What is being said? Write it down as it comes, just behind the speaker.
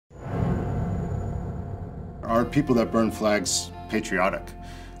Are people that burn flags patriotic?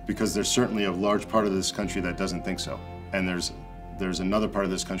 Because there's certainly a large part of this country that doesn't think so. And there's another part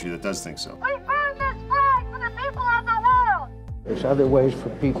of this country that does think so. We burn this flag for the people of the world! There's other ways for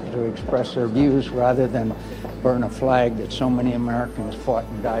people to express their views rather than burn a flag that so many Americans fought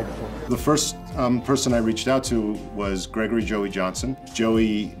and died for. The first person I reached out to was Gregory Joey Johnson.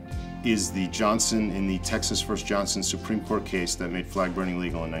 Joey is the Johnson in the Texas v. Johnson Supreme Court case that made flag burning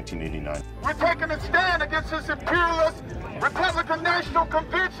legal in 1989. We're taking a stand against this imperialist Republican National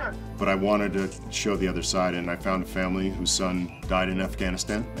Convention. But I wanted to show the other side, and I found a family whose son died in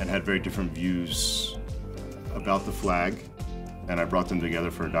Afghanistan and had very different views about the flag, and I brought them together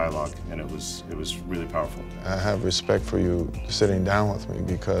for a dialogue, and it was really powerful. I have respect for you sitting down with me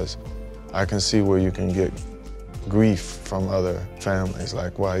because I can see where you can get grief from other families,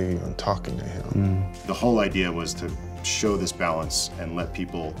 like, why are you even talking to him? The whole idea was to show this balance and let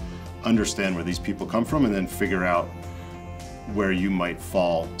people understand where these people come from and then figure out where you might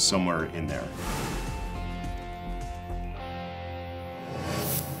fall somewhere in there.